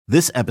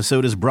This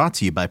episode is brought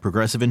to you by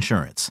Progressive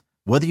Insurance.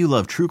 Whether you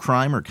love true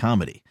crime or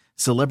comedy,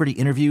 celebrity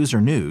interviews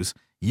or news,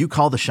 you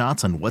call the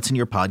shots on what's in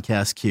your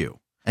podcast queue.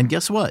 And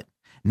guess what?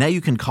 Now you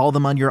can call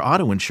them on your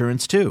auto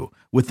insurance too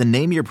with the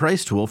Name Your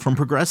Price tool from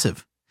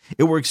Progressive.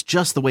 It works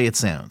just the way it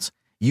sounds.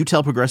 You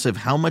tell Progressive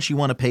how much you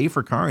want to pay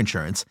for car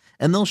insurance,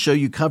 and they'll show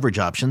you coverage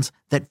options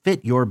that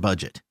fit your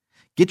budget.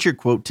 Get your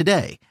quote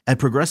today at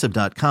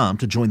Progressive.com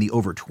to join the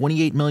over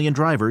 28 million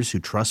drivers who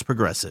trust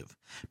Progressive.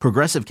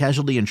 Progressive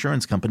Casualty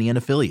Insurance Company and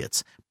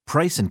Affiliates.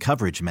 Price and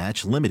coverage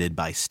match limited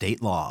by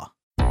state law.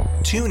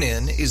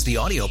 TuneIn is the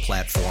audio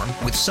platform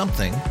with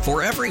something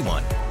for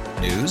everyone.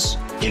 News.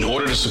 In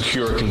order to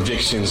secure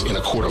convictions in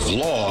a court of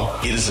law,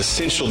 it is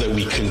essential that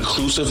we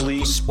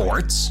conclusively.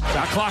 Sports.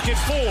 Shot clock at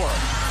 4.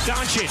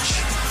 Doncic.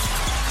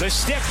 The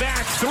step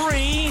back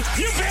 3.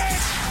 You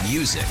bet.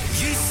 Music.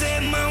 You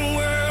set my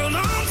world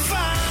on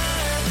fire.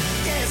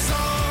 Yes,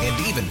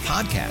 and even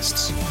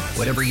podcasts.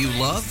 Whatever you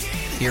love,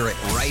 hear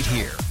it right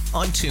here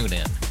on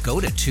TuneIn. Go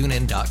to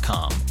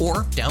TuneIn.com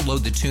or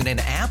download the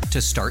TuneIn app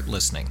to start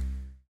listening.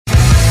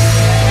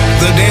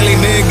 The Daily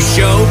Migs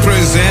Show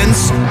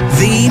presents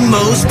the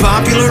most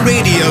popular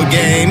radio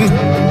game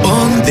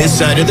on this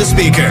side of the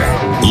speaker.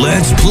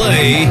 Let's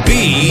play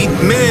Beat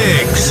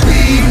Migs.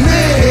 Beat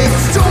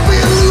Migs, don't be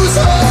a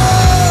loser.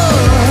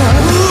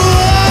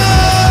 Whoa.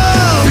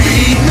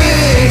 Beat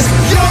Migs,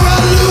 you're a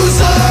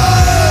loser.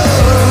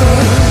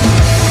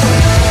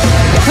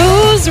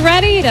 Who's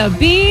ready to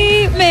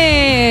beat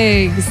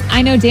Migs?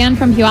 I know Dan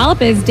from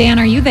Puyallup is. Dan,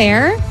 are you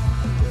there?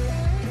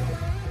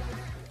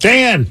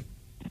 Dan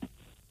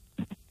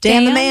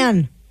the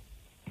man.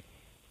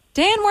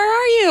 Dan, where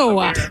are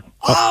you?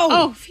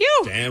 Oh,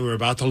 phew. Dan, we're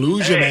about to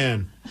lose you,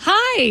 man.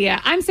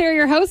 Hi, I'm Sarah,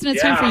 your host, and it's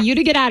time for you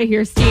to get out of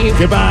here, Steve.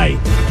 Goodbye.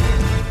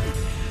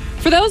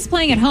 For those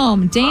playing at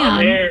home,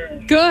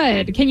 Dan.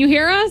 Good. Can you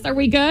hear us? Are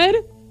we good?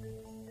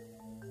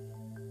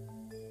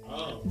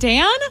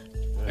 Dan?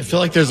 I feel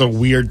like there's a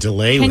weird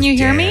delay. Can you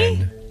hear Dan.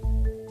 me?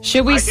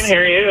 Should we? I can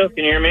hear you.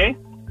 Can you hear me?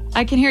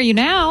 I can hear you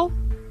now.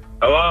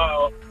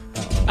 Hello.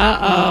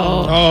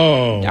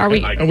 Oh. Are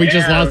we? And we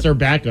just lost our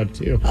backup,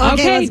 too.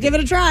 Okay, let's give it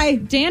a try.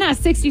 Dan has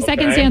 60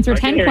 seconds to Okay, answer I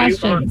can 10 hear you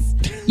questions.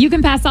 You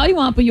can pass all you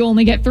want, but you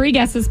only get 3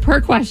 guesses per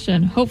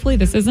question. Hopefully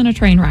this isn't a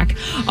train wreck.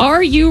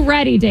 Are you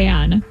ready,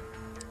 Dan?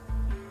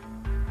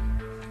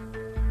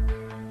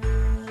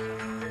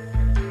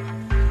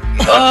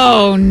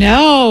 Oh,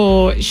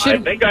 no. I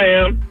think I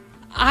am.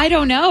 I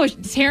don't know.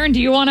 Taryn,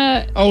 do you want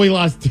to? Oh, we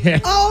lost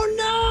Dan. Oh,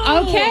 no.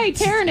 Okay,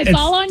 Taryn, it's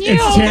all on you.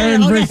 It's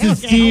Taryn versus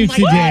Steve Oh,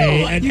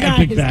 today my at God.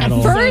 Epic You guys,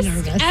 Battle. First so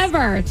nervous.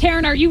 ever.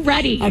 Taryn, are you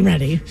ready? I'm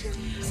ready.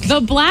 The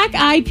Black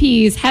Eyed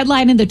Peas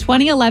headlined the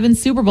 2011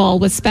 Super Bowl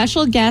with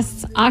special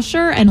guests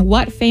Usher and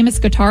what famous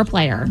guitar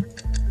player?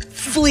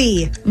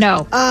 Flea.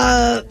 No.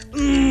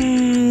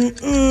 Eddie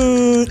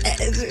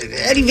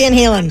Van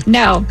Halen.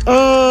 No.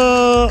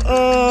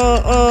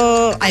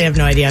 I have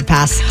no idea.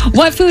 Pass.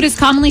 What food is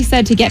commonly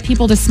said to get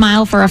people to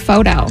smile for a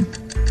photo?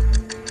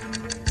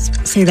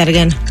 Say that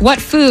again. What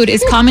food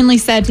is commonly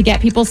said to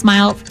get people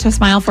smile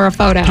for a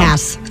photo?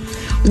 Pass.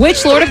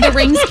 Which Lord of the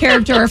Rings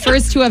character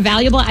refers to a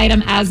valuable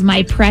item as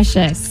my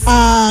precious?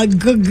 I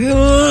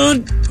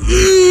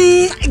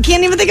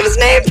can't even think of his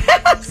name.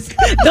 Pass.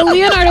 The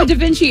Leonardo da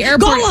Vinci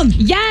Airport. Gollum.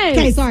 Yes.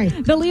 Okay, sorry.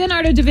 The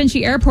Leonardo da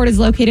Vinci Airport is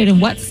located in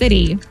what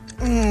city?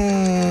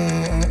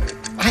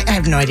 I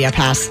have no idea.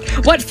 Pass.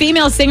 What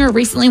female singer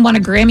recently won a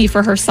Grammy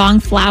for her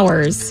song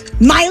Flowers?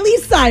 Miley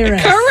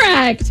Cyrus.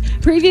 Correct.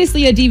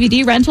 Previously a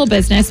DVD rental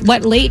business,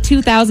 what late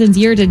 2000s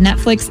year did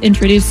Netflix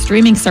introduce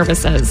streaming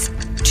services?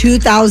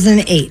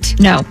 2008.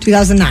 No.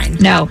 2009.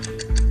 No.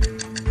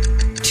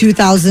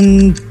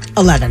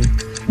 2011.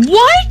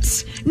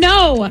 What?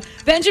 No.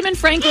 Benjamin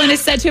Franklin is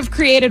said to have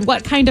created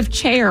what kind of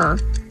chair?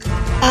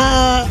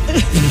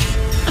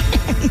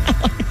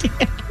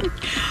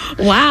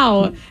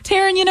 Wow.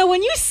 Taryn,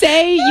 when you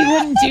say you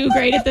wouldn't do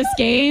great at this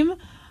game,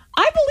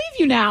 I believe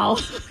you now.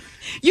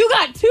 You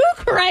got 2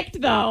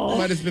 correct, though.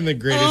 Might have been the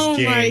greatest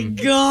game my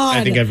God.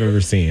 I think I've ever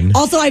seen.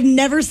 Also, I've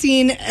never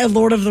seen a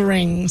Lord of the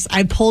Rings.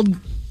 I pulled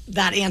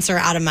that answer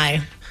out of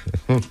my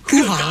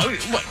hoo-ha.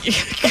 What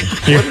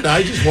did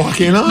I just walk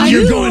in on?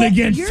 You're going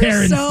against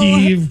Taryn,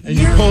 Steve. And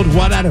you pulled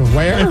what out of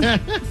where?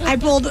 I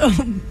pulled a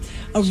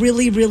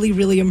really, really,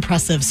 really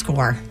impressive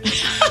score.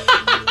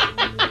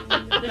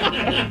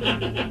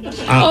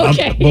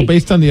 Okay. Well,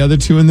 based on the other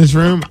 2 in this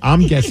room,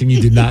 I'm guessing you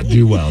did not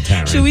do well,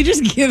 Taryn. Should we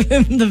just give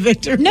him the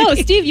victory? No,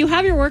 Steve, you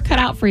have your work cut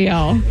out for you.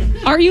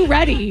 Are you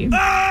ready?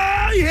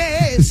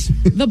 Yes.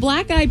 The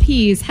Black Eyed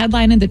Peas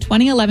headlined the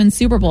 2011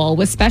 Super Bowl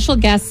with special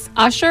guests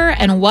Usher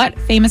and what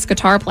famous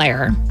guitar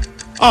player?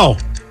 Oh.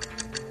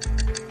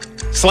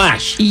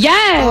 Slash.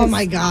 Yes. Oh,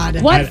 my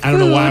God. What I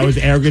don't know why I was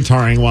air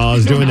guitaring while I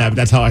was doing that, but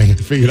that's how I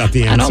figured out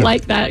the answer. I don't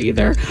like that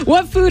either.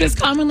 What food is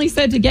commonly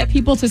said to get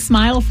people to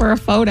smile for a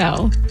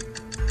photo?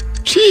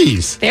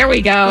 Cheese. There we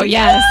go.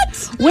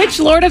 Yes. What? Which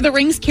Lord of the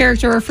Rings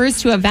character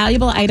refers to a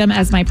valuable item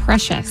as my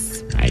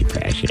precious? My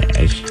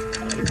precious.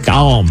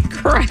 Dumb.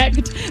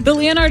 Correct. The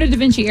Leonardo da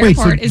Vinci Wait,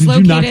 so Airport is did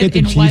you not located get the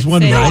in cheese what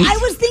one city? right? I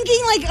was thinking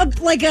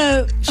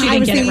She I didn't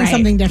was get it thinking right.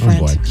 something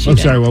different. Oh, boy. I'm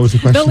sorry, what was the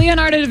question? The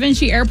Leonardo da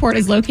Vinci Airport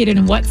is located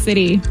in what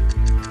city?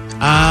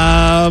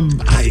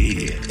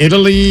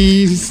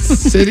 Italy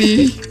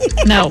City?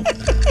 No.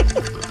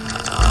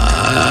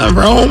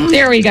 Rome?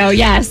 There we go.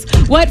 Yes.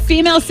 What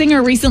female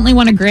singer recently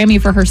won a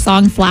Grammy for her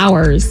song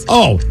Flowers?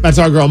 Oh, that's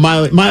our girl,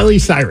 Miley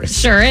Cyrus.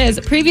 Sure is.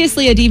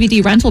 Previously a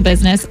DVD rental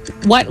business,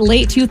 what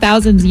late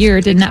 2000s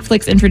year did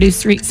Netflix introduce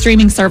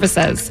streaming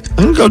services?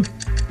 I'm going to go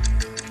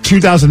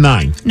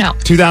 2009. No.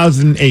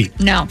 2008.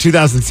 No.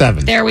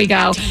 2007. There we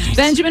go.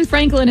 Benjamin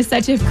Franklin is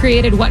said to have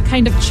created what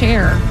kind of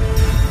chair?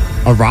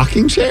 A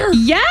rocking chair?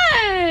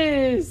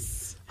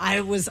 Yes.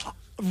 I was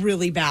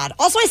really bad.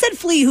 Also, I said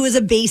Flea, who is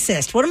a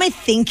bassist. What am I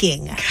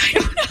thinking? I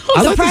don't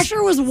know. The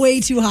pressure was way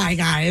too high,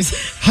 guys.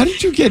 How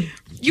did you get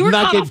You were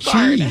not caught get off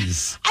guard.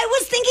 cheese? I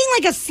was thinking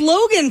like a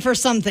slogan for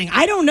something.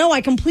 I don't know.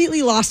 I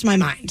completely lost my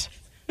mind.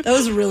 That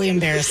was really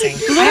embarrassing.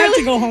 I have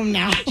to go home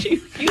now.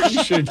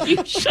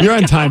 You're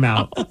on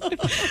timeout.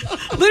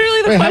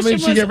 Literally, the Wait, question how many did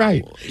was, you get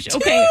right?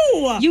 Okay,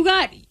 2.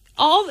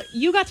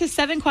 you got to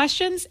 7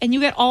 questions and you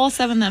get all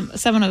seven of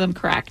them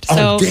correct.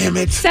 Oh, So damn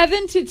it.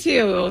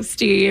 7-2,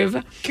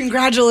 Steve.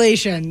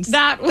 Congratulations.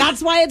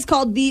 That's why it's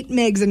called Beat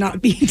Migs and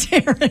not Beat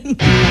Taryn.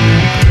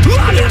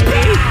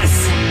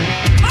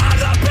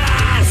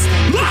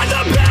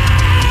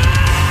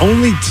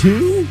 Only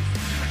 2?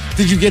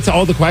 Did you get to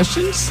all the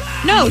questions?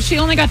 No, she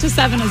only got to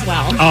 7 as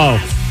well.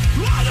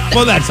 Oh.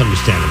 Well, that's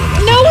understandable.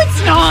 Then. No,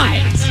 it's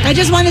not. I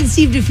just wanted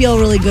Steve to feel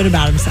really good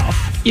about himself.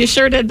 You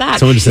sure did that.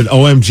 Someone just said,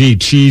 OMG,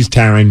 cheese,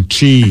 Taryn,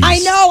 cheese. I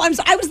know.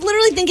 I was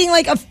literally thinking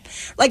like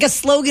a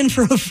slogan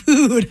for a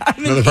food.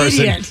 I'm Another an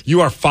person, idiot.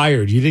 you are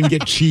fired. You didn't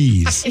get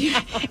cheese.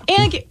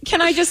 And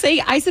can I just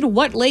say, I said,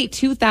 what late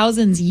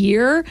 2000s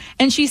year?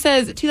 And she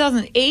says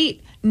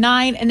 2008,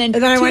 9, and then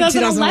I went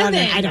 2011.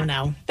 2011. I don't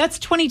know. That's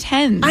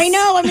 2010. I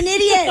know. I'm an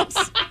idiot.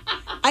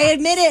 I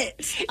admit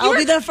it. I'll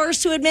be the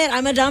first to admit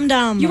I'm a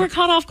dum-dum. You were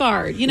caught off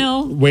guard, you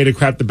know? Way to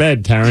crap the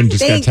bed, Taryn.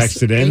 Just Thanks. got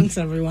texted in. Thanks,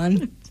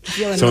 everyone.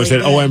 Someone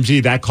said,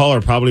 OMG, that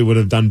caller probably would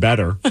have done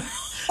better.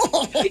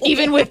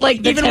 Even with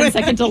like the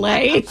 10-second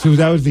delay. So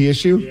that was the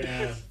issue?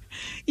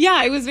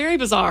 Yeah, it was very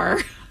bizarre.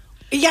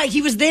 Yeah,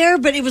 he was there,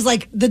 but it was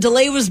like the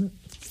delay was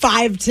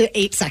 5 to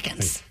 8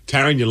 seconds.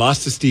 Taryn, you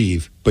lost to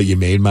Steve, but you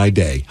made my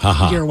day.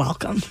 Ha-ha. You're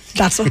welcome.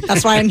 That's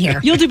why I'm here.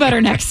 You'll do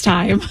better next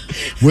time.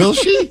 Will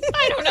she?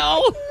 I don't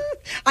know.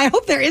 I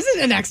hope there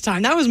isn't a next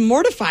time. That was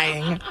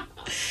mortifying.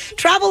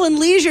 Travel and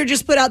Leisure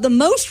just put out the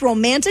most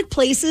romantic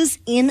places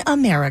in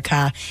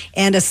America.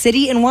 And a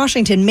city in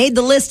Washington made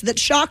the list that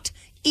shocked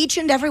each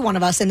and every one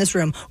of us in this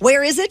room.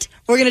 Where is it?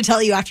 We're going to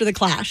tell you after the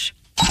Clash.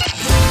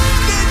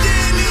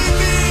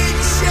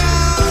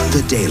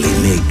 The Daily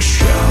Migs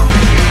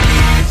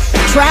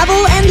Show. Travel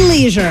and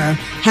Leisure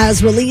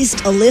has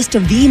released a list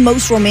of the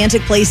most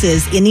romantic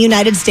places in the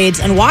United States,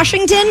 and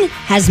Washington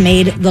has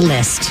made the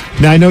list.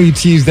 Now, I know you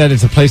teased that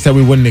it's a place that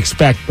we wouldn't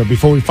expect, but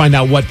before we find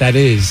out what that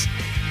is,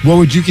 what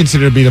would you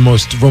consider to be the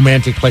most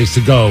romantic place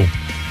to go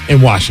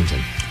in Washington?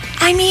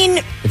 I mean,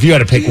 If you had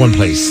to pick one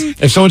place.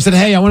 If someone said,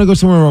 hey, I want to go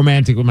somewhere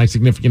romantic with my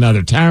significant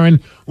other, Taryn,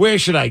 where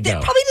should I go?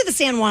 probably to the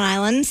San Juan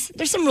Islands.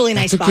 There's some really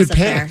nice That's a spots good up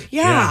there. pick.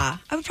 Yeah.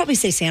 I would probably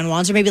say San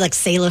Juan's or maybe like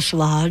Salish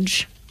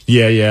Lodge.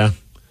 Yeah.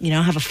 You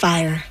know, have a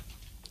fire.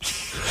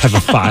 Have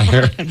a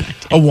fire.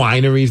 A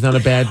winery's not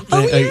a bad thing. Oh,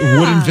 yeah.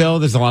 Woodinville,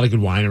 there's a lot of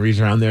good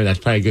wineries around there. That's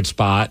probably a good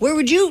spot. Where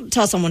would you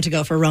tell someone to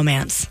go for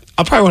romance?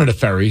 I'll probably one of the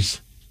ferries.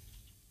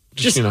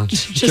 Just get on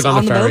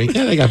the ferry. boat?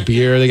 Yeah, they got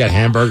beer, they got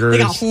hamburgers.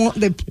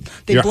 They got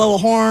they You're- blow a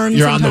horn.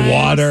 You're on the sometimes.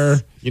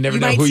 water. You never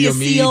know might who see you'll a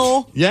meet.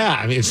 seal. Yeah,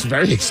 I mean, it's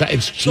very exciting.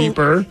 It's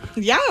cheaper.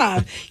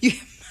 Yeah.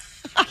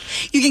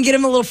 You can get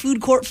him a little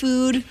food court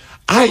food.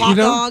 A hot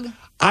dog.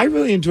 I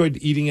really enjoyed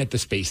eating at the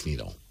Space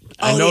Needle.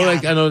 I Oh, know,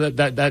 yeah. I know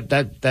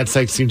that's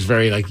like seems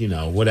very like,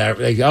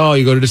 whatever. Like, oh,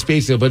 you go to the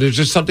Space Needle, but there's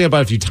just something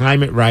about if you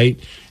time it right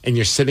and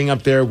you're sitting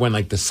up there when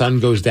like the sun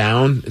goes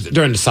down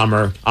during the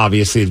summer.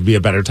 Obviously, it'd be a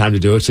better time to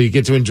do it. So you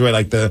get to enjoy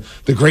like the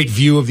great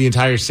view of the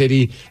entire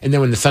city, and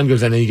then when the sun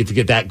goes down, then you get to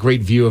get that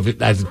great view of it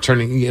as it's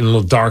turning a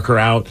little darker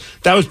out.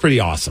 That was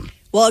pretty awesome.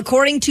 Well,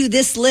 according to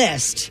this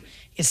list,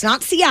 it's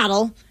not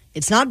Seattle.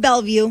 It's not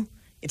Bellevue.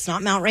 It's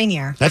not Mount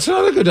Rainier. That's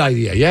another good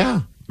idea.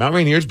 Yeah, Mount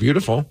Rainier is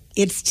beautiful.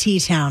 It's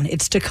T-Town.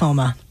 It's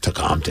Tacoma.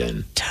 Tacoma.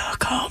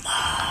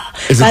 Tacoma.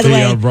 Is By it the the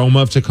way-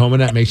 aroma of Tacoma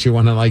that makes you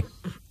want to like?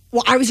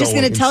 Well, I was just Go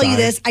going to tell you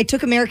inside. this. I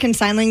took American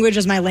Sign Language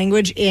as my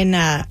language in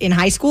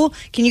high school.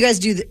 Can you guys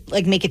do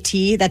make a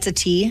T? That's a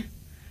T.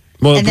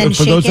 Well, And then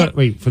for those shake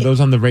it. for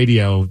those on the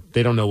radio,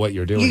 they don't know what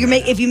you're doing. You can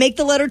right make if you make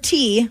the letter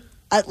T,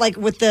 like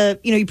with the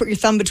you put your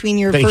thumb between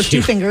your Thank first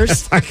you. two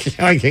fingers, I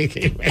can't.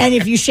 and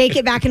if you shake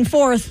it back and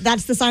forth,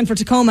 that's the sign for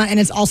Tacoma, and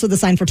it's also the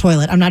sign for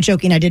toilet. I'm not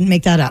joking. I didn't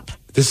make that up.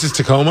 This is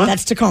Tacoma?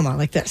 That's Tacoma,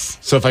 like this,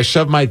 So if I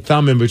shove my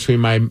thumb in between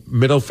my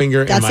middle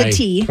finger That's and a my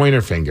T.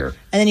 pointer finger.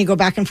 and then you go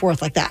back and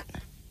forth like that.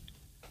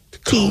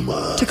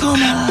 Tacoma.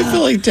 I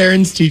feel like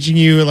Taryn's teaching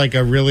you like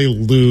a really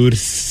lewd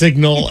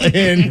signal.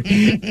 And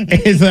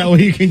is that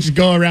way you can just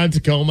go around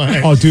Tacoma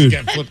and just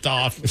get flipped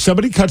off? If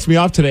somebody cuts me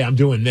off today, I'm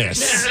doing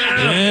this.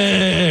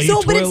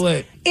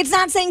 But it's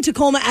not saying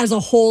Tacoma as a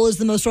whole is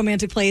the most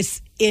romantic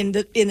place in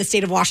the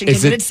state of Washington,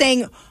 but it's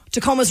saying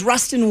Tacoma's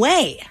Ruston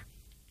Way.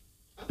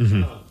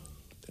 Mm-hmm.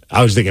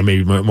 I was thinking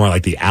maybe more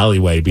like the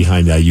alleyway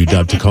behind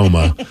UW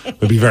Tacoma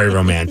would be very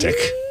romantic.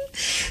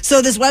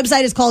 So this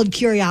website is called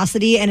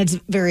Curiosity, and it's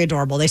very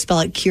adorable. They spell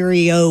it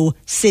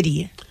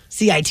Curiosity,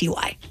 City.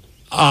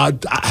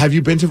 Have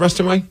you been to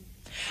Ruston Way?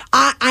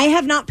 I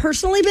have not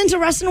personally been to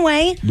Ruston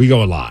Way. We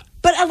go a lot.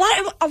 But a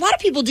lot of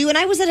people do, and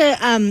I was at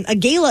a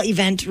gala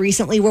event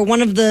recently where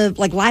one of the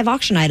live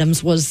auction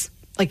items was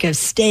like a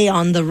stay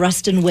on the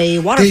Ruston Way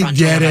waterfront.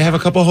 They have a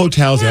couple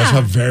hotels. They also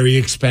have very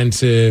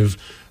expensive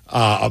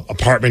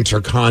apartments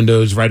or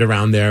condos right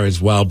around there as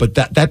well. But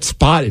that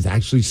spot is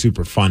actually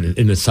super fun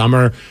in the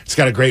summer. It's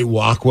got a great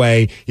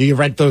walkway. You can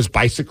rent those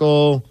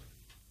bicycle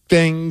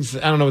things.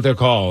 I don't know what they're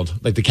called,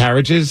 like the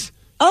carriages.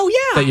 Oh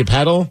yeah, that you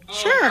pedal.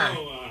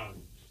 Sure.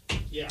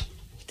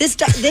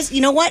 This,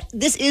 you know what?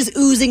 This is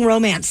oozing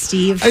romance,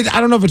 Steve.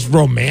 I don't know if it's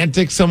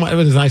romantic. Somewhat,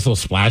 it's a nice little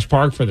splash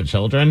park for the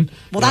children.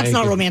 Well, that's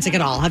not romantic at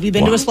all. Have you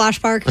been to a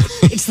splash park?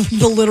 It's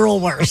the literal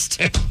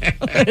worst.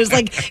 It's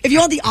like, if you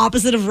want the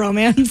opposite of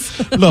romance.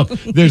 Look,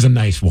 there's a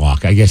nice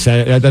walk. I guess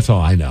that's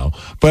all I know.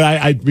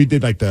 But we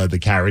did like the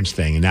carriage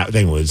thing, and that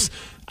thing was,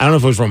 I don't know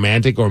if it was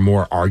romantic or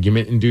more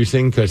argument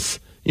inducing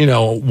because, you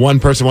know, one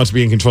person wants to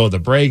be in control of the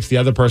brakes. The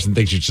other person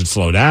thinks you should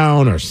slow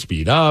down or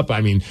speed up.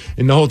 I mean,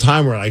 and the whole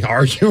time we're like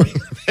arguing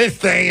this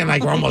thing and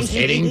like we're almost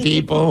hitting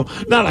people.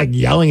 Not like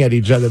yelling at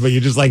each other, but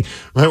you're just like,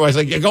 my wife's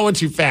like, you're going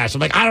too fast.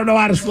 I'm like, I don't know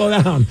how to slow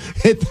down.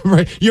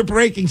 You're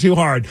braking too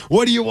hard.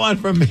 What do you want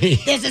from me?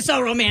 This is so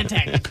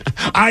romantic.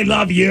 I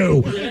love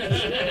you.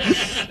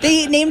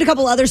 They named a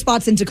couple other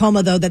spots in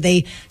Tacoma, though, that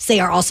they say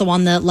are also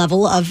on the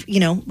level of,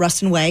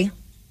 Ruston Way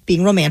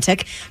being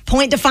romantic.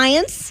 Point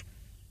Defiance.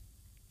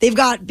 They've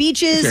got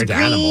beaches, green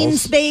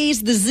animals.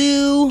 space, the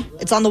zoo.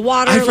 It's on the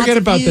water. I forget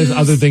about there's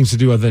other things to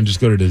do other than just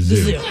go to the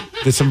zoo.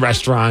 There's some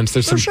restaurants.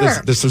 There's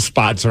some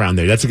spots around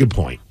there. That's a good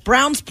point.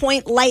 Browns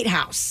Point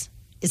Lighthouse.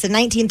 It's a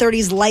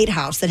 1930s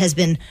lighthouse that has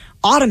been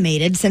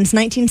automated since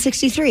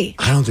 1963.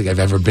 I don't think I've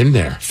ever been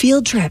there.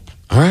 Field trip.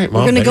 All right.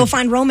 Well, we're going to go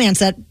find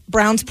romance at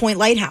Browns Point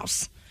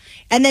Lighthouse.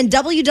 And then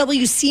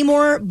W.W.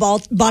 Seymour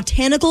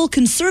Botanical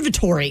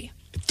Conservatory.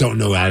 Don't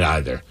know that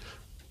either.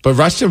 But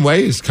Ruston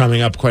Way is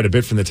coming up quite a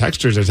bit from the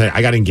textures.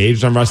 I got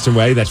engaged on Ruston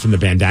Way. That's from the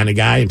bandana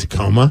guy in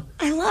Tacoma.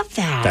 I love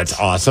that. That's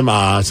awesome.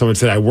 Someone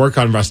said, I work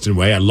on Ruston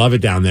Way. I love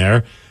it down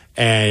there.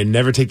 And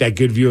never take that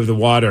good view of the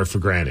water for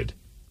granted.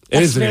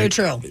 That's very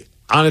true.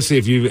 Honestly,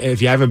 if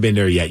you haven't been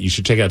there yet, you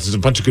should check it out. There's a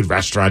bunch of good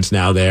restaurants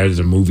now there. There's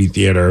a movie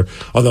theater.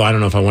 Although I don't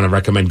know if I want to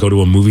recommend go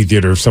to a movie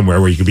theater somewhere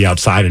where you could be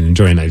outside and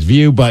enjoy a nice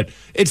view. But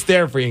it's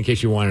there for you in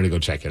case you wanted to go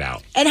check it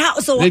out. And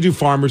they do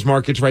farmers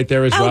markets right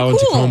there as well in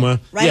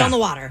Tacoma. Right on the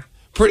water.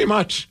 Pretty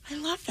much. I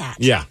love that.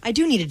 Yeah. I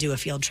do need to do a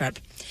field trip.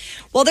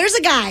 Well, there's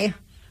a guy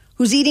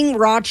who's eating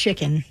raw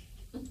chicken,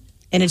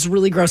 and it's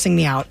really grossing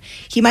me out.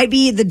 He might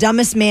be the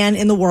dumbest man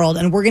in the world,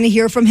 and we're going to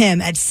hear from him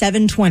at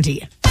 7:20.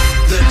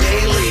 The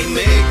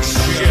Daily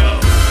Migs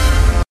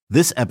Show.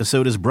 This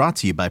episode is brought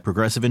to you by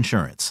Progressive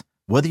Insurance.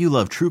 Whether you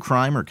love true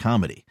crime or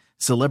comedy,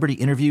 celebrity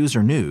interviews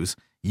or news,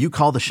 you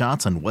call the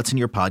shots on what's in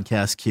your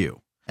podcast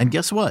queue. And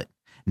guess what?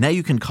 Now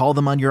you can call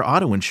them on your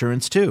auto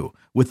insurance, too,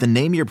 with the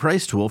Name Your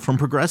Price tool from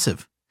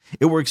Progressive.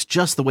 It works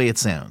just the way it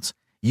sounds.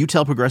 You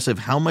tell Progressive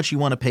how much you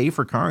want to pay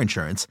for car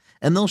insurance,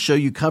 and they'll show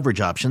you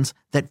coverage options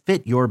that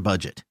fit your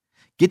budget.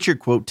 Get your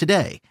quote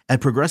today at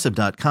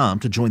Progressive.com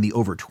to join the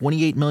over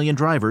 28 million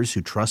drivers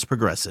who trust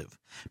Progressive.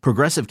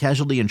 Progressive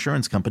Casualty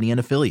Insurance Company and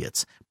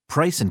Affiliates.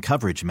 Price and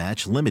coverage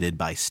match limited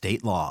by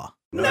state law.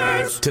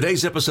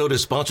 Today's episode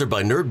is sponsored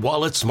by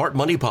NerdWallet's Smart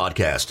Money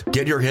Podcast.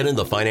 Get your head in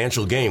the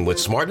financial game with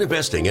smart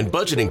investing and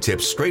budgeting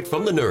tips straight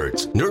from the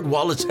nerds.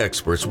 NerdWallet's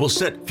experts will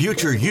set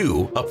future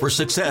you up for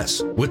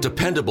success. With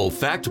dependable,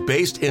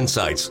 fact-based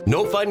insights,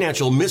 no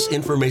financial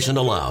misinformation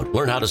allowed.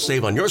 Learn how to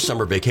save on your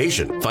summer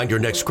vacation, find your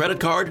next credit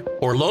card,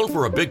 or loan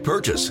for a big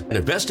purchase, and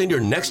invest in your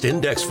next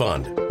index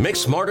fund. Make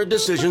smarter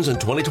decisions in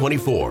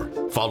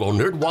 2024. Follow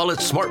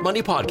NerdWallet's Smart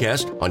Money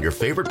Podcast on your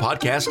favorite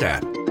podcast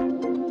app.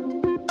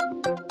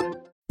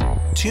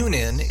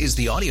 TuneIn is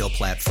the audio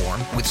platform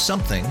with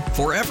something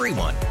for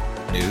everyone.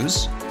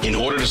 News. In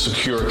order to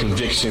secure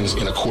convictions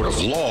in a court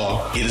of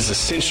law, it is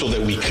essential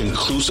that we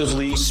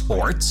conclusively.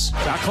 Sports.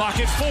 Got clock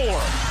at 4.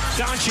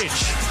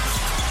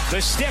 Doncic.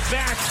 The step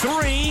back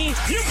 3.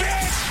 You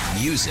bet.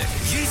 Music.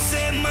 You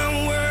set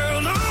my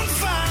world on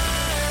fire.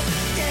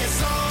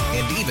 Yes,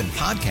 and even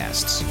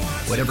podcasts.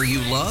 Whatever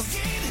you love,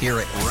 hear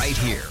it right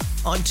here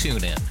on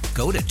TuneIn.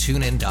 Go to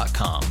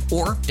TuneIn.com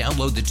or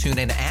download the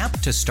TuneIn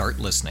app to start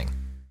listening.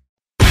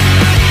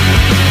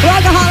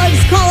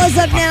 Rockaholics, call us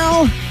up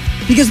now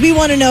because we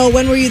want to know,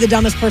 when were you the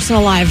dumbest person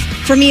alive?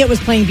 For me, it was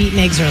playing Beat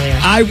Migs earlier.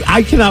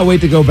 I cannot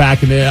wait to go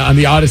back on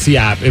the Odyssey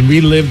app and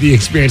relive the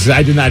experience.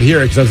 I did not hear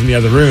it because I was in the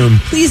other room.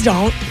 Please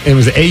don't. It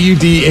was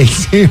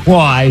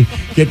AUDACY.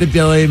 Get the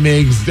Daily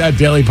Migs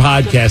Daily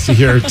Podcast to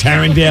hear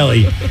Taryn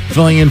Daly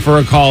filling in for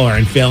a caller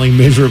and failing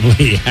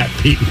miserably at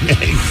Beat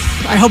Migs.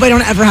 I hope I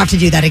don't ever have to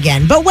do that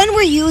again. But when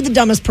were you the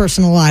dumbest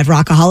person alive,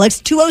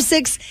 Rockaholics?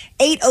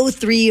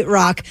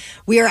 206-803-ROCK.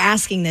 We are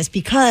asking this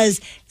because,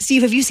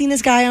 Steve, have you seen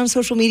this guy on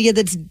social media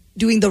that's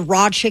doing the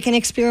raw chicken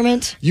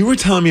experiment? You were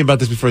telling me about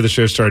this before the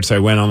show started, so I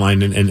went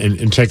online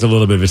and checked a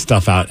little bit of his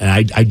stuff out, and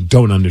I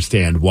don't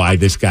understand why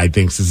this guy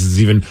thinks this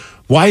is even...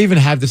 Why even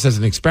have this as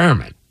an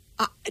experiment?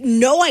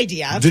 No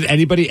idea. Did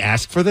anybody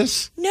ask for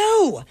this?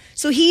 No.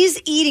 So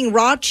he's eating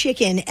raw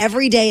chicken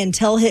every day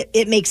until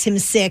it makes him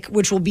sick,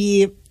 which will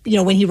be,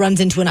 when he runs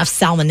into enough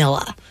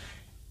salmonella.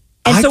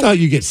 And I thought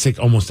you get sick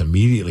almost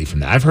immediately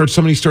from that. I've heard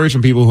so many stories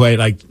from people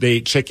who they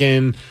ate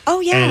chicken. Oh,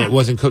 yeah. And it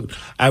wasn't cooked.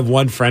 I have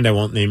one friend, I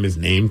won't name his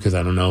name because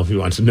I don't know if he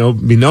wants to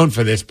be known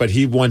for this, but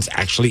he once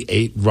actually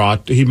ate raw.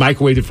 He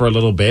microwaved it for a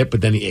little bit,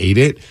 but then he ate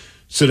it.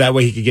 So that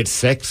way he could get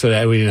sick, so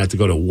that way he didn't have to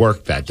go to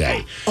work that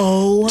day.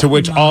 Oh, to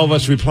which all of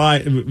us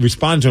respond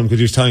to him because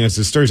he was telling us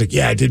the story. He's like,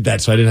 yeah, I did that,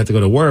 so I didn't have to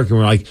go to work. And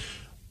we're like,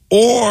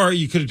 or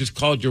you could have just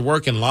called your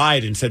work and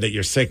lied and said that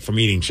you're sick from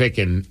eating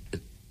chicken.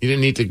 You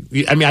didn't need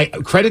to. I mean, I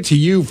credit to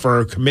you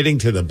for committing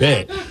to the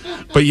bit,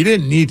 but you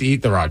didn't need to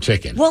eat the raw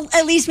chicken. Well,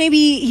 at least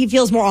maybe he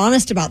feels more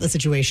honest about the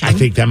situation. I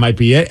think that might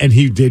be it. And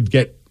he did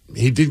get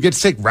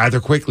sick rather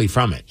quickly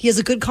from it. He has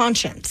a good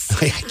conscience.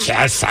 I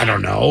guess. I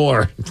don't know.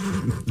 Or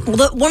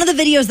well, one of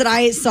the videos that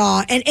I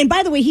saw, and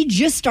by the way, he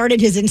just started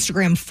his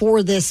Instagram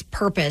for this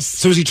purpose.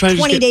 So is he trying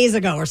 20 days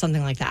ago or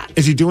something like that?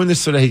 Is he doing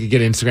this so that he could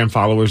get Instagram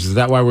followers? Is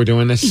that why we're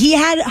doing this? He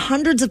had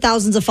hundreds of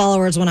thousands of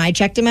followers when I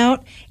checked him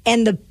out.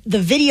 And the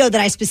video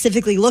that I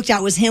specifically looked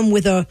at was him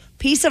with a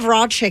piece of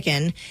raw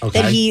chicken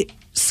that he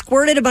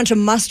squirted a bunch of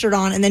mustard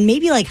on and then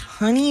maybe like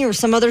honey or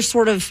some other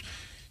sort of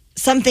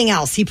something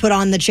else he put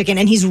on the chicken,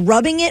 and he's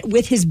rubbing it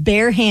with his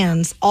bare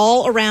hands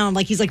all around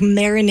like he's like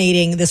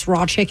marinating this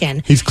raw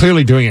chicken. He's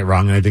clearly doing it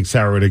wrong, and I think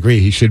Sarah would agree.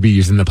 He should be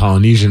using the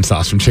Polynesian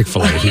sauce from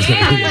Chick-fil-A. He's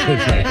gonna do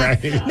it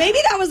right. Maybe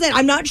that was it.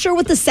 I'm not sure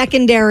what the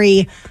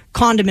secondary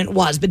condiment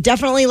was, but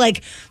definitely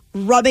like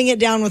rubbing it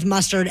down with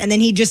mustard, and then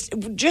he just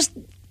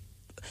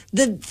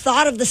the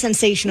thought of the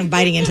sensation of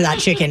biting into that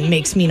chicken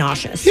makes me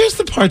nauseous. Here's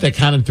the part that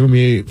kind of threw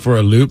me for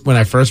a loop when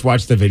I first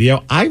watched the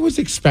video. I was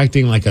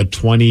expecting like a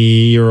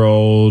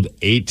 20-year-old,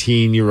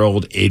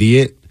 18-year-old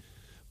idiot,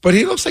 but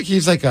he looks like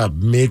he's like a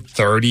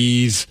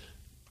mid-30s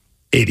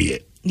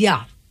idiot.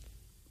 Yeah.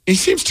 He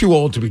seems too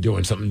old to be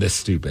doing something this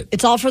stupid.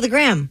 It's all for the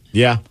gram.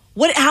 Yeah.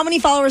 How many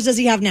followers does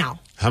he have now?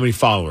 How many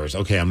followers?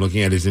 Okay, I'm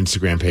looking at his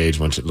Instagram page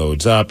once it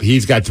loads up.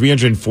 He's got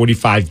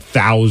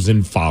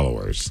 345,000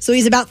 followers. So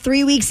he's about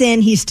 3 weeks in.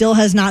 He still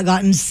has not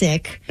gotten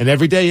sick. And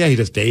every day, he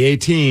does day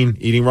 18,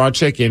 eating raw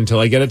chicken till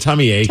I get a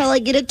tummy ache. Till I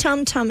get a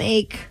tum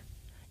ache.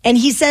 And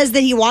he says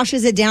that he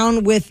washes it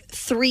down with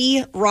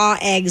 3 raw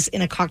eggs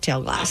in a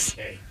cocktail glass.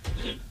 Okay.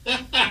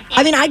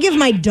 I mean, I give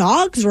my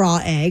dogs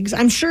raw eggs.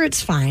 I'm sure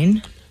it's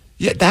fine.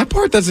 Yeah, that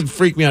part doesn't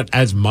freak me out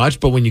as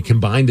much, but when you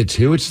combine the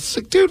two, it's just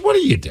like, dude, what are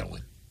you doing?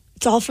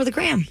 It's all for the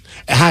gram.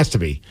 It has to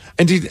be.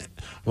 And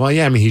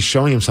he's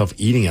showing himself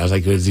eating it. I was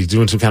like, is he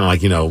doing some kind of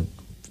like,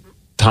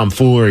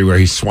 tomfoolery where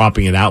he's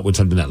swapping it out with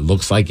something that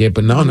looks like it?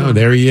 But no,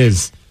 there he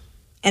is.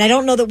 And I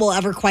don't know that we'll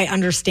ever quite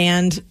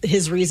understand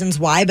his reasons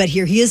why, but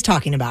here he is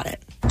talking about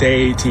it.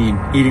 Day 18,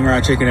 eating raw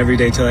chicken every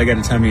day till I get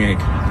a tummy ache.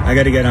 I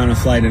got to get on a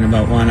flight in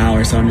about 1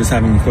 hour, so I'm just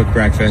having a quick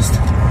breakfast.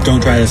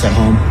 Don't try this at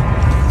home.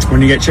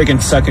 When you get chicken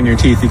stuck in your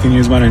teeth, you can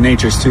use one of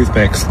nature's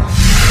toothpicks.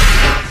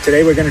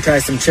 Today we're going to try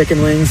some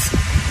chicken wings.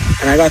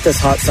 And I got this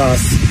hot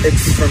sauce.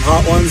 It's from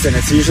Hot Ones, and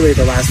it's usually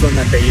the last one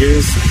that they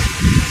use.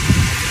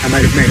 I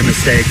might have made a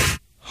mistake.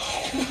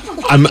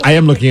 I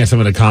am looking at some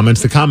of the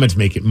comments. The comments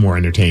make it more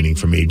entertaining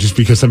for me, just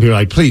because some people are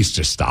like, please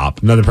just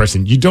stop. Another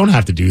person, you don't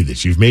have to do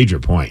this. You've made your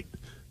point.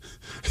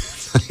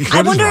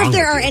 I wonder if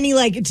there are any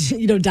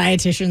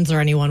dietitians or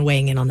anyone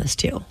weighing in on this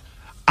too.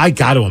 I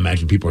got to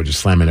imagine people are just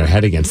slamming their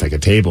head against like a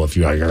table if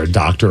you are a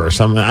doctor or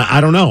something. I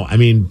don't know. I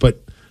mean,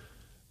 but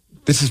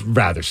this is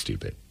rather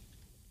stupid.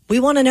 We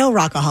want to know,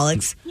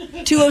 Rockaholics.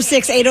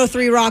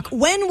 206-803-ROCK.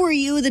 When were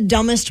you the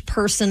dumbest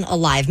person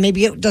alive?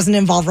 Maybe it doesn't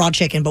involve raw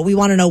chicken, but we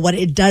want to know what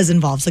it does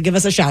involve. So give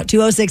us a shout.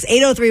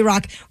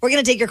 206-803-ROCK. We're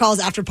going to take your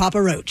calls after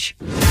Papa Roach.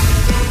 The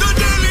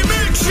Daily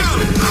Migs Show.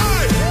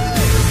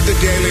 The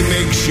Daily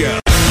Migs Show.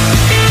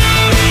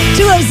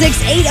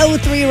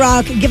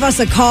 206-803-ROCK. Give us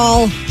a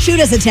call.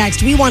 Shoot us a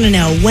text. We want to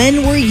know,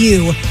 when were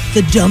you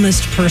the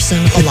dumbest person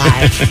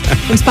alive?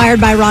 Inspired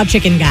by Raw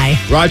Chicken Guy.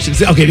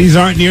 Okay, these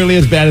aren't nearly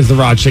as bad as the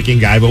Raw Chicken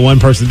Guy, but one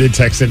person did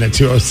text in at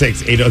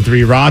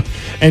 206-803-ROCK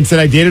and said,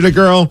 I dated a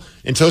girl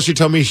until she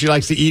told me she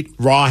likes to eat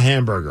raw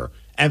hamburger.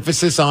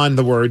 Emphasis on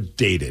the word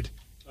dated.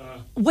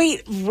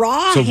 Wait,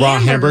 raw So raw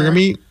hamburger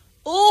meat?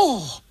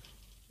 Oh,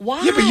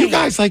 why? Yeah, but you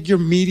guys like your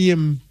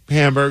medium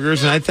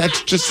hamburgers, and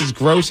that's just as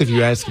gross if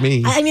you ask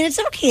me. I mean, it's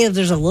okay if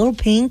there's a little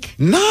pink.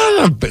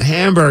 Not on a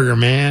hamburger,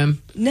 man.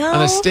 No.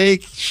 On a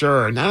steak,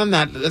 sure. Not on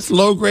that. That's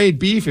low-grade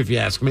beef, if you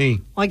ask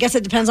me. Well, I guess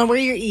it depends on where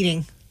you're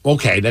eating.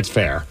 Okay, that's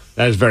fair.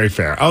 That is very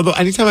fair. Although,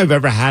 anytime I've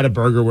ever had a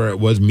burger where it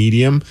was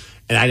medium,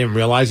 and I didn't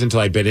realize until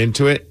I bit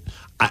into it,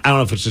 I don't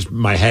know if it's just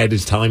my head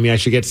is telling me I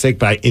should get sick,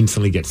 but I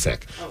instantly get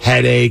sick.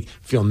 Headache,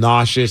 feel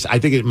nauseous. I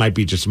think it might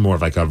be just more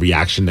of like a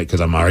reaction because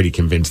I'm already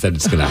convinced that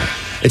it's gonna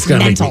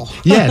mental.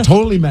 Make me, yeah,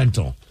 totally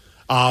mental.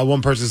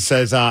 One person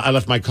says I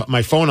left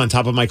my phone on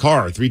top of my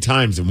car 3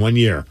 times in 1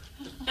 year,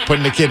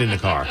 putting the kid in the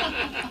car.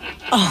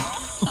 Oh.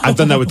 I've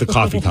done that with the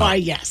coffee cup. Why,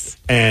 yes.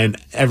 And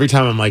every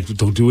time I'm like,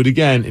 don't do it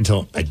again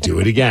until I do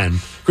it again.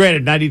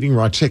 Granted, not eating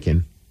raw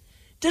chicken.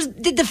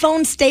 Did the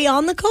phone stay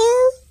on the car?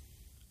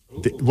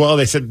 Well,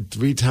 they said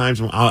 3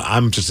 times.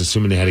 I'm just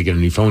assuming they had to get a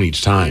new phone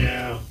each time.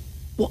 Yeah.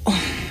 Well,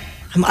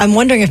 I'm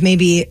wondering if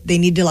maybe they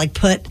need to like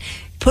put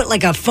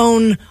like a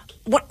phone.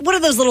 What are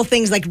those little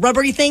things, like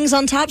rubbery things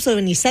on top, so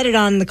when you set it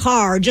on the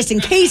car, just in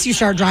case you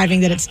start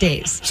driving, that it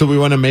stays. So we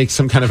want to make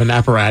some kind of an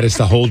apparatus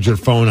to hold your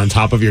phone on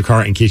top of your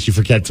car in case you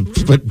forget to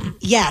put.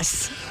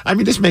 Yes. I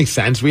mean, this makes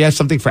sense. We have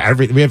something for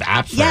everything. We have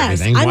apps for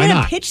everything. I'm Why going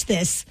not? to pitch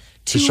this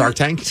to Shark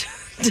Tank.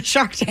 To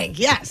Shark Tank,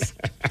 yes.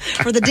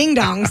 For the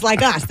ding-dongs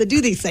like us that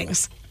do these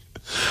things.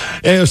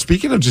 Yeah,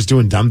 speaking of just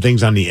doing dumb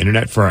things on the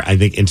internet for, I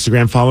think,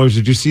 Instagram followers,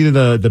 did you see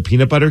the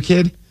peanut butter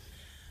kid?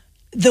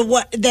 He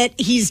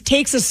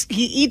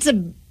eats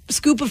a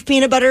scoop of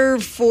peanut butter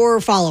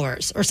for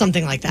followers or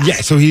something like that. Yeah,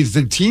 so he's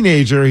a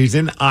teenager. He's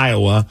in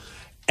Iowa.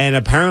 And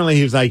apparently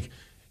he was like,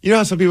 you know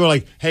how some people are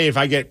like, hey, if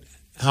I get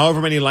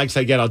however many likes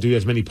I get, I'll do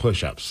as many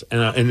push-ups.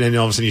 And then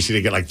all of a sudden you see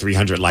they get like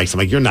 300 likes. I'm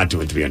like, you're not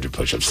doing 300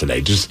 push-ups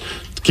today. Just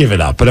give it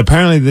up. But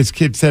apparently this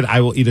kid said,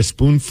 I will eat a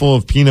spoonful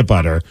of peanut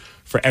butter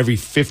for every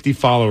 50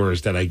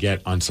 followers that I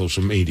get on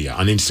social media,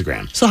 on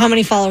Instagram. So how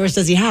many followers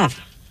does he have?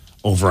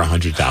 Over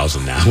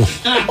 100,000 now.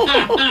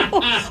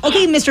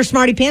 Okay, Mr.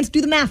 Smarty Pants,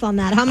 do the math on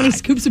that. How many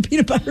scoops of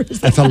peanut butter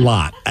is that? That's a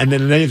lot. And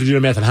then you have to do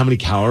the math on how many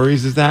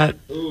calories is that?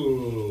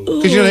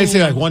 Because they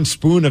say like 1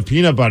 spoon of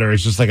peanut butter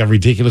is just like a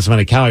ridiculous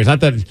amount of calories.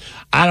 Not that,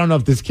 I don't know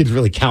if this kid's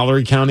really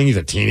calorie counting. He's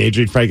a teenager.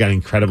 He's probably got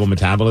incredible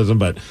metabolism,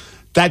 but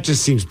that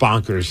just seems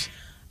bonkers.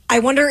 I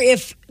wonder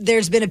if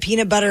there's been a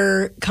peanut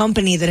butter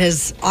company that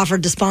has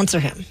offered to sponsor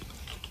him.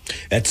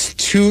 That's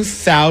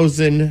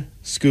 2,000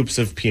 scoops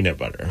of peanut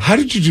butter. How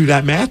did you do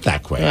that math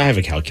that quick? I have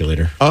a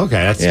calculator. Oh,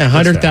 okay. That's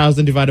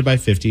 100,000 divided by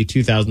 50,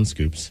 2,000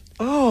 scoops.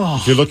 Oh.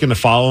 If you're looking to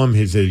follow him,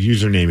 his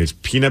username is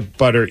Peanut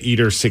Butter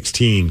Eater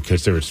 16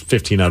 because there was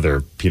 15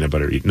 other peanut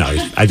butter eaters. No,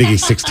 I think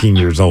he's 16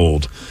 years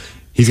old.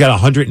 He's got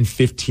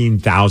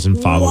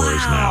 115,000 followers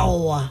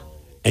now.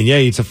 And yeah,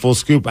 he eats a full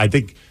scoop. I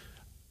think.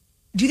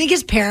 Do you think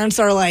his parents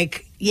are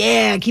like,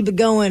 yeah, keep it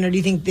going, or do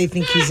you think they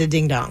think he's a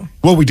ding dong?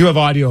 Well, we do have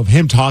audio of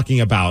him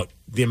talking about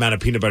the amount of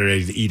peanut butter that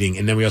he's eating,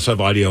 and then we also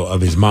have audio of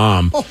his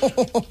mom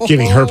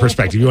giving her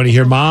perspective. You want to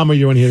hear mom or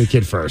you want to hear the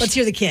kid first? Let's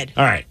hear the kid.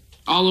 All right.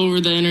 All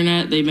over the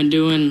internet, they've been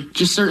doing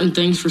just certain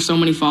things for so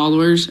many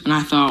followers, and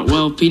I thought,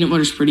 well, peanut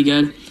butter's pretty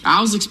good.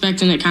 I was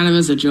expecting it kind of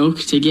as a joke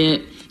to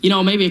get,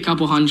 maybe a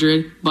couple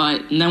hundred,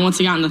 but then once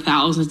it got in the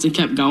thousands, it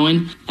kept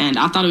going, and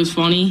I thought it was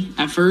funny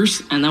at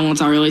first, and then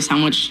once I realized how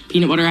much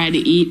peanut butter I had to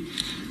eat,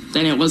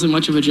 then it wasn't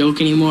much of a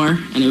joke anymore,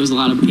 and it was a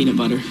lot of peanut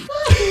butter.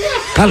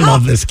 I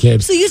love this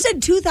kid. So you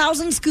said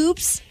 2,000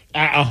 scoops?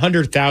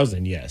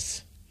 100,000,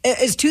 yes.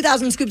 It's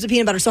 2,000 scoops of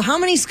peanut butter. So how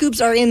many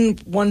scoops are in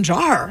one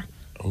jar?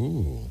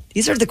 Ooh.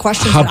 These are the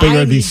questions How that big I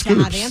are need these to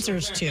have scoops?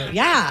 answers to.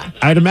 Yeah.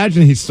 I'd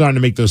imagine he's starting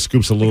to make those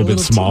scoops a little bit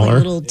smaller. A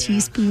little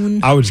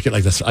teaspoon. I would just get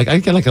like this. Like I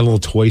get like a little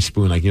toy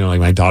spoon, like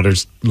like my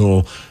daughter's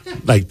little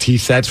like tea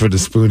sets where the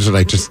spoons are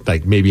like just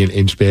like maybe an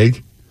inch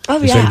big.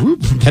 Oh It's yeah. like, whoop,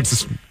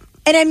 that's.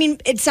 And I mean,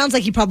 it sounds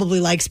like he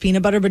probably likes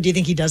peanut butter, but do you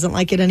think he doesn't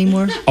like it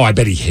anymore? Oh, I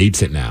bet he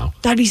hates it now.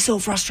 That'd be so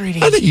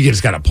frustrating. I think you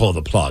just got to pull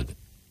the plug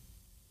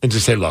and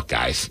just say, "Look,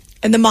 guys."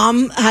 And the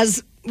mom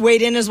has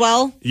weighed in as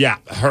well. Yeah,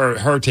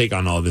 her take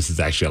on all of this is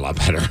actually a lot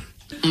better.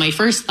 My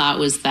first thought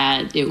was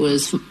that it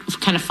was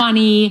kind of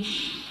funny.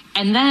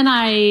 And then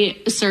I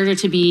started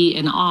to be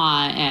in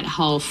awe at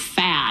how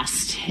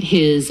fast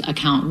his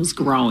account was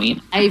growing.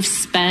 I've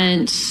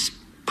spent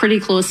pretty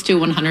close to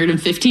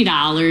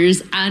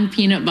 $150 on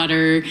peanut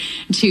butter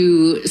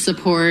to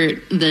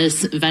support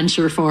this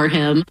venture for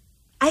him.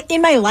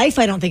 In my life,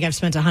 I don't think I've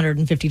spent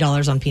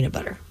 $150 on peanut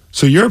butter.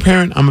 So you're a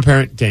parent. I'm a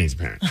parent. Danny's a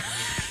parent.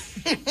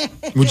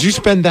 Would you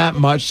spend that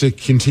much to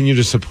continue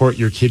to support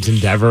your kid's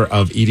endeavor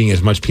of eating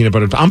as much peanut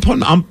butter? I'm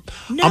putting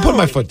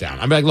my foot down.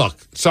 I'm like, look,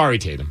 sorry,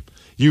 Tatum.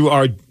 You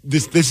are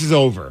this is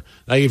over.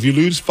 Like if you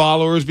lose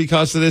followers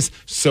because of this,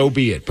 so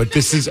be it. But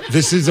this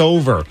is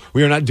over.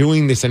 We are not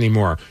doing this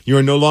anymore. You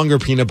are no longer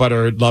peanut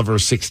butter lover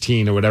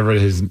 16 or whatever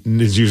his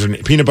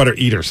username. Peanut butter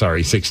eater,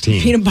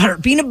 16.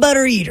 Peanut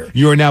butter eater.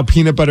 You are now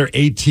peanut butter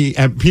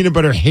 18. Peanut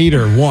butter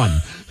hater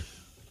 1.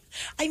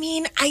 I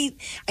mean, I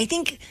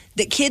think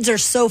that kids are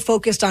so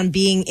focused on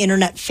being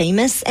internet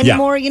famous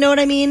anymore. Yeah. You know what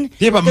I mean?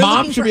 Yeah, but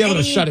mom should be able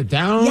to shut it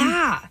down.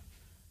 Yeah.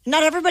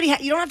 Not everybody.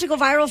 You don't have to go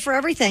viral for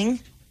everything.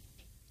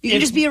 You can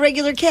just be a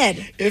regular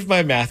kid. If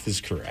my math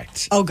is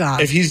correct. Oh,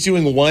 God. If he's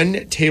doing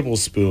 1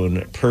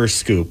 tablespoon per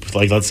scoop,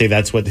 like let's say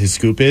that's what his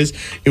scoop is,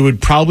 it would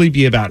probably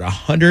be about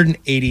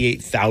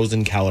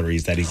 188,000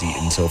 calories that he's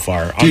eaten so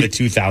far on the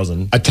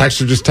 2,000. A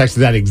texter just texted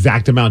that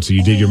exact amount, so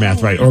you did your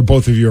math right. Or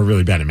both of you are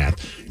really bad at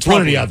math. It's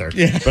one or the other.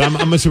 Yeah. But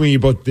I'm assuming you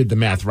both did the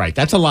math right.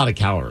 That's a lot of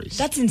calories.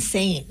 That's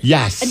insane.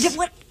 Yes.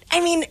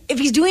 And if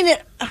he's doing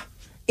it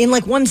in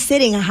like one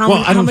sitting,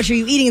 how much are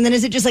you eating? And then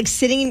is it just like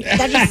sitting?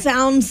 That just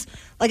sounds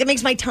like it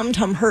makes my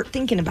tum-tum hurt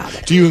thinking about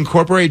it. Do you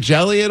incorporate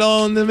jelly at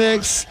all in the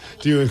mix?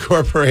 Do you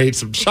incorporate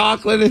some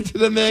chocolate into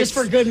the mix? Just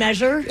for good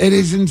measure? It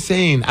is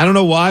insane. I don't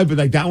know why, but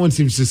like that one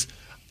seems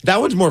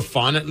that one's more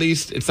fun at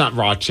least. It's not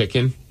raw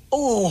chicken.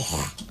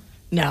 Oh,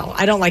 no,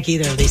 I don't like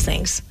either of these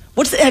things.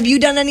 Have you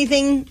done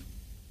anything?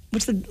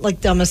 What's the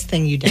dumbest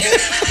thing you did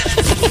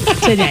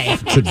today?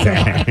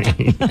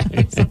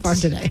 So far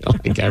today.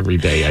 Like every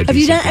day. Have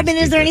you done?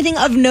 Is there anything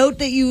of note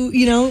that you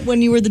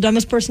when you were the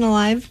dumbest person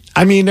alive?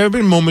 I mean, there have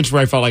been moments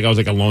where I felt like I was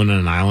like alone on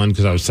an island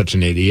because I was such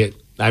an idiot.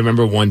 I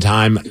remember one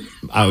time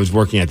I was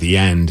working at the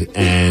end,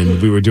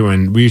 and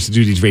we used to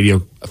do these radio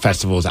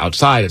festivals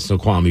outside at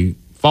Snoqualmie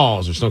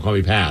Falls or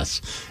Snoqualmie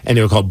Pass, and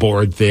they were called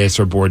Board This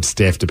or Board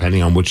Stiff,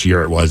 depending on which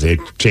year it was. They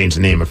changed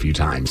the name a few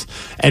times,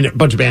 and a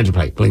bunch of bands would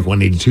play.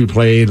 Blink-182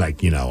 played,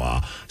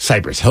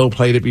 Cypress Hill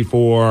played it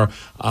before.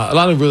 A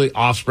lot of really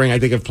Offspring, I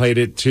think, have played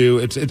it too.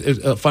 It's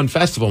a fun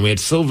festival. And we had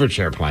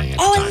Silverchair playing at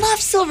the time. I love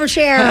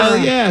Silverchair. Hell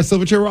yeah,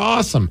 Silverchair were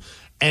awesome.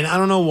 And I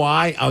don't know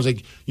why. I was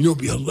like, it'd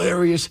be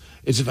hilarious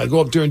is if I go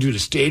up there and do the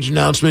stage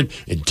announcement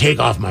and take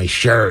off my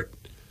shirt.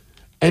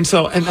 And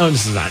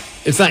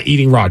it's not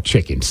eating raw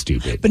chicken,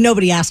 stupid. But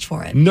nobody asked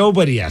for it.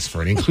 Nobody asked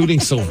for it, including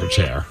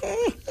Silverchair.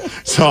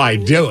 So I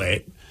do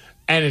it.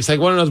 And it's like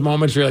one of those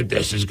moments where you're like,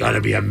 this is going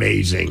to be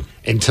amazing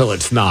until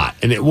it's not.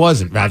 And it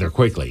wasn't rather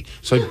quickly.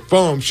 So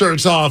boom,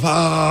 shirts off,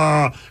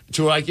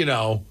 to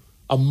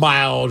a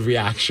mild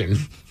reaction.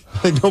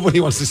 Like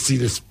nobody wants to see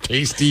this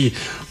pasty,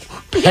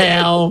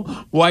 pale,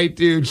 white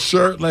dude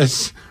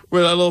shirtless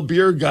with a little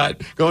beer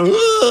gut going,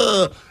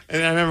 ugh.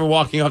 And I remember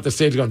walking off the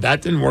stage going,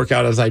 that didn't work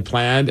out as I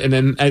planned. And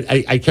then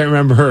I can't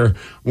remember,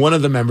 one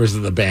of the members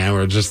of the band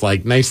were just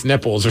like, nice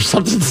nipples or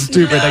something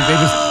stupid. Like they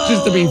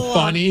just to be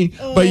funny.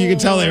 But you could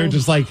tell they were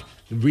just like,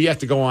 we have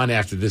to go on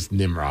after this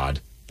Nimrod.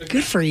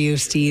 Good for you,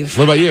 Steve.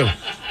 What about you?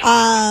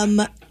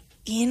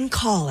 In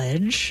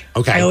college.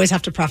 Okay. I always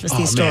have to preface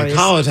these stories.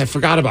 College, I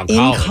forgot about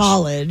college. In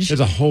college. There's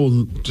a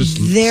whole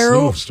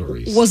slew of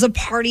stories. Was a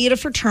party at a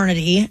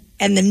fraternity,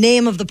 and the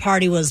name of the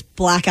party was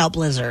Blackout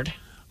Blizzard.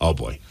 Oh,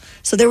 boy.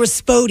 So there was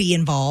Spodey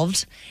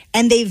involved,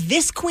 and they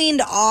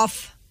visqueened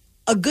off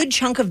a good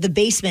chunk of the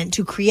basement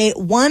to create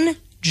one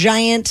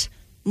giant,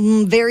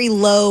 very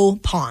low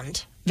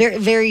pond, very,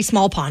 very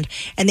small pond,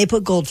 and they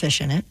put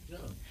goldfish in it.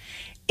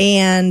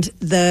 And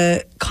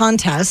the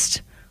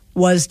contest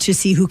was to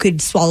see who could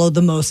swallow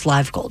the most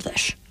live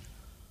goldfish.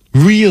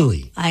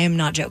 Really? I am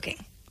not joking.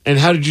 And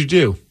how did you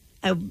do?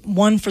 I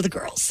won for the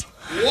girls.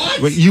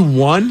 What? Wait, you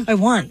won? I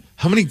won.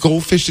 How many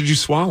goldfish did you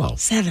swallow?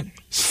 7.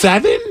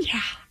 7? Yeah.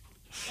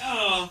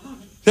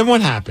 Then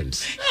what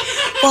happens?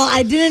 Well,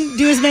 I didn't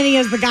do as many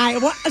as the guy.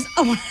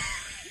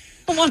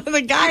 One of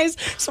the guys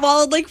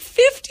swallowed like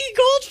 50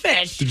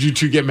 goldfish. Did you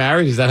two get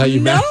married? Is that how you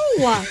met?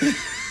 No.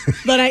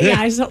 But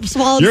I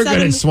swallowed. You're 7,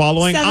 good at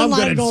swallowing. I'm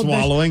good at goldfish.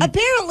 swallowing.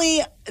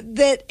 Apparently,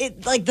 that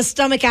it like the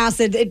stomach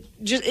acid, it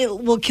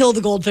will kill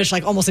the goldfish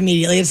like almost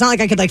immediately. It's not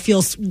like I could like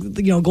feel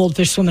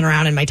goldfish swimming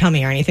around in my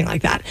tummy or anything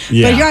like that.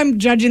 Yeah. But here I'm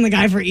judging the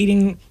guy for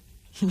eating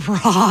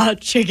raw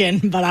chicken,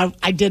 but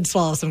I did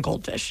swallow some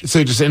goldfish.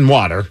 So just in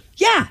water.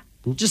 Yeah,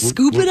 just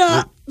scoop it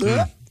up.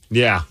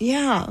 Yeah.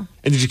 Yeah.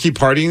 And did you keep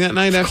partying that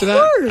night after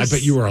that? I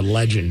bet you were a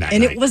legend that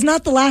and night. It was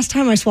not the last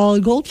time I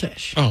swallowed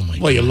goldfish. Oh my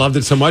God. Well, you loved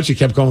it so much you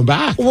kept going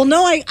back. Well,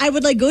 no, I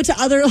would like go to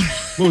other.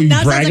 Well, you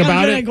brag about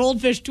I'm doing it? a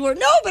goldfish tour.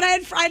 No, but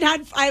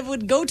I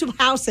would go to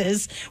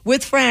houses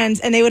with friends,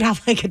 and they would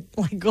have like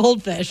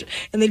goldfish,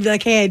 and they'd be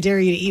like, "Hey, I dare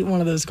you to eat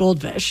one of those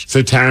goldfish."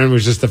 So Taryn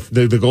was just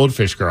the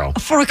goldfish girl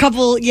for a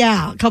couple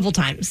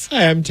times.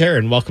 Hi, I'm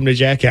Taryn. Welcome to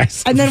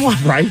Jackass. And then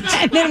one, right?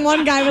 And then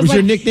one guy was like,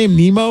 your nickname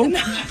Nemo?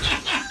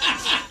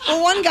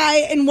 Well, one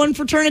guy in one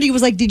fraternity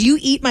was like, "Did you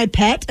eat my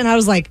pet?" And I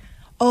was like,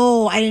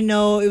 "Oh, I didn't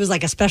know it was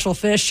like a special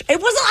fish."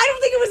 It wasn't. I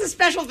don't think it was a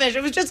special fish.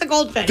 It was just a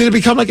goldfish. Did it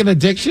become like an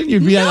addiction?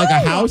 You'd be at like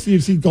a house and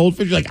you'd see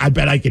goldfish. You're like, I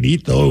bet I could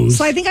eat those.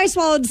 So I think I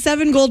swallowed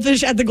 7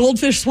 goldfish at the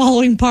goldfish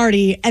swallowing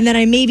party, and then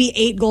I maybe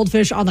ate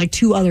goldfish on like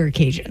 2 other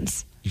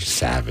occasions. You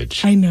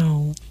savage. I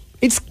know.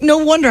 It's no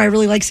wonder I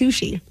really like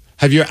sushi.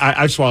 Have you?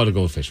 I've swallowed a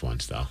goldfish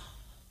once though.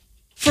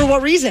 For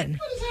what reason?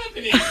 What is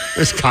happening? It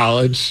was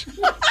college.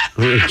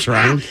 We were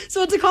drunk.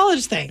 So it's a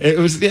college thing. It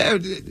was,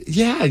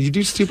 yeah, you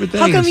do stupid things.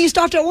 How come you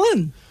stopped at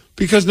 1?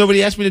 Because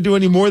nobody asked me to do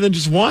any more than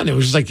just one. It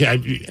was just like,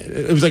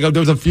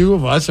 there was a few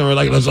of us and we're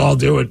like, let's all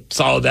do it.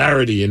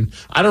 Solidarity. And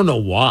I don't know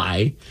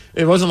why.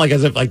 It wasn't like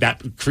as if like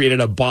that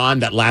created a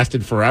bond that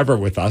lasted forever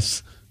with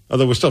us.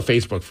 Although we're still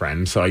Facebook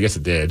friends, so I guess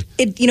it did.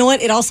 You know what?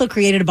 It also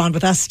created a bond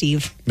with us,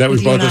 Steve. That we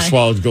both have I.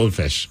 swallowed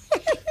goldfish.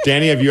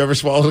 Danny, have you ever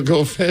swallowed a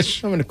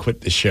goldfish? I'm going to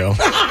quit the show.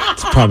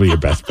 It's probably your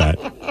best bet.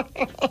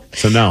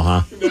 So no,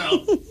 huh?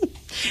 No.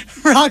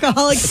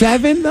 Rockaholic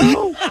 7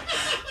 though.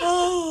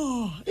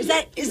 Oh, is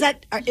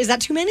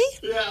that too many?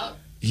 Yeah.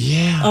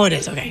 Yeah. Oh, it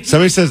is. Okay.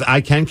 Somebody says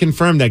I can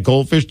confirm that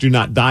goldfish do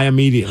not die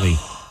immediately.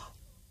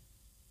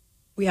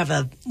 We have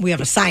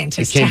a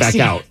scientist. It came back texting.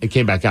 out. It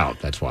came back out.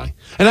 That's why.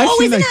 And I've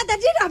seen isn't like, that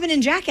did happen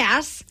in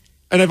Jackass?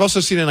 and I've also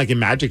seen it like in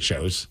magic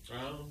shows.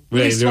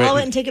 They swallow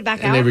it and take it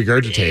back and out? they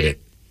regurgitate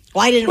it.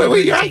 Well, I didn't.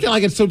 Wait, you're acting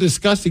like it's so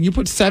disgusting. You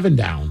put 7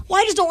 down.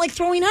 Well, I just don't like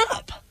throwing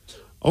up.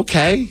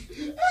 Okay.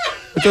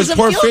 But those Doesn't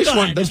poor feel fish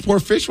good. those poor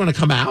fish want to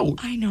come out.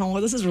 I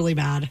know. This is really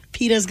bad.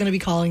 PETA's going to be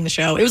calling the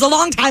show. It was a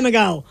long time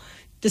ago.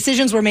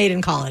 Decisions were made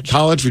in college.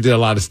 College, we did a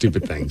lot of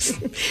stupid things.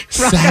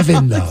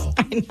 7 though.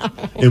 I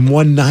know. In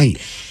one night.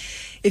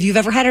 If you've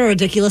ever had a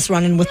ridiculous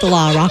run-in with the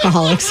law,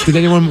 Rockaholics. Did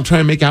anyone try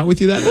to make out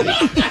with you that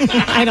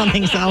night? I don't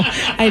think so.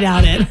 I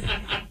doubt it.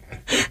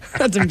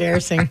 That's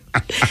embarrassing.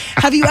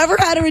 Have you ever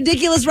had a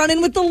ridiculous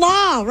run-in with the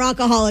law,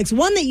 Rockaholics?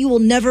 One that you will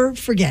never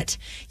forget.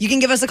 You can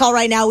give us a call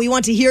right now. We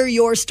want to hear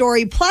your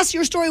story. Plus,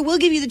 your story will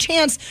give you the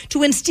chance to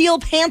win Steel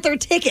Panther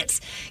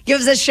tickets.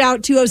 Give us a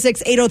shout,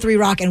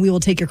 206-803-ROCK, and we will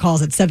take your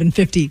calls at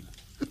 7:50.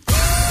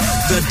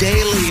 The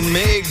Daily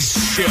Migs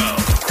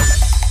Show.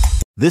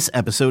 This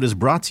episode is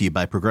brought to you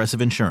by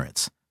Progressive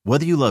Insurance.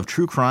 Whether you love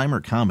true crime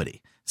or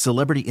comedy,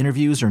 celebrity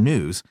interviews or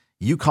news,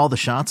 you call the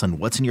shots on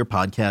what's in your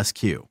podcast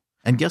queue.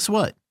 And guess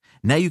what?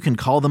 Now you can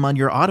call them on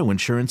your auto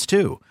insurance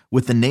too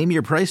with the Name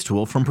Your Price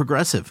tool from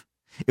Progressive.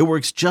 It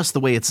works just the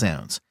way it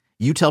sounds.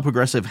 You tell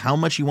Progressive how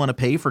much you want to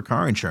pay for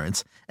car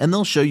insurance, and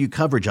they'll show you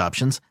coverage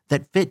options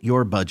that fit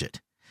your budget.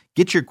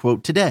 Get your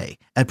quote today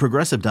at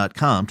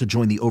Progressive.com to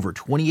join the over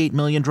 28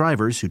 million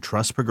drivers who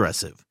trust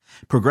Progressive.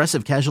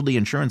 Progressive Casualty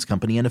Insurance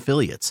Company and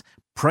Affiliates.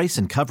 Price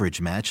and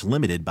coverage match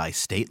limited by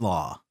state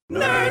law.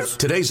 Nerds.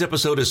 Today's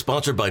episode is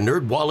sponsored by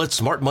NerdWallet's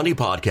Smart Money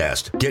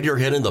Podcast. Get your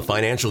head in the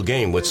financial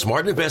game with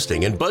smart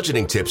investing and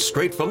budgeting tips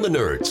straight from the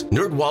nerds.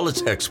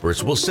 NerdWallet's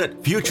experts will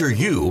set future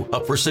you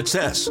up for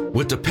success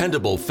with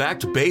dependable,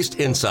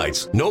 fact-based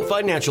insights. No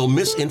financial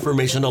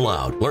misinformation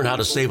allowed. Learn how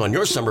to save on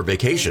your summer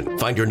vacation,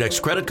 find your next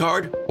credit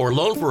card or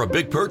loan for a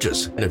big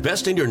purchase, and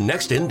invest in your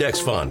next index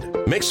fund.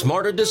 Make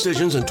smarter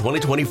decisions in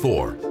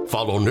 2024.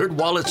 Follow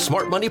NerdWallet's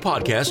Smart Money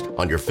Podcast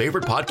on your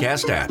favorite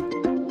podcast app.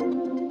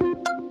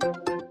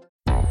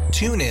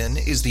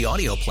 TuneIn is the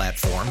audio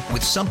platform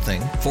with something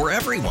for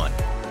everyone.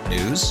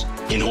 News.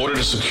 In order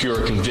to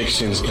secure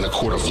convictions in a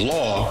court of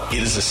law, it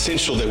is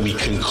essential that we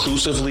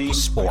conclusively.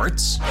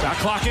 Sports. Shot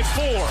clock at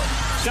 4.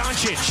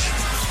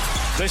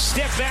 Doncic. The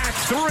step back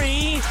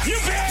 3. You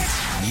bet.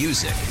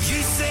 Music.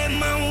 You set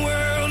my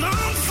world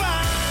on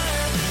fire.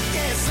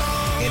 Yes,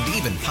 and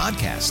even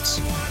podcasts.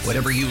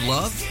 Whatever you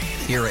love,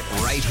 hear it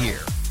right here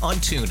on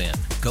TuneIn.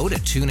 Go to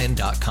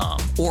TuneIn.com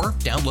or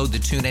download the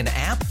TuneIn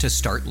app to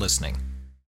start listening.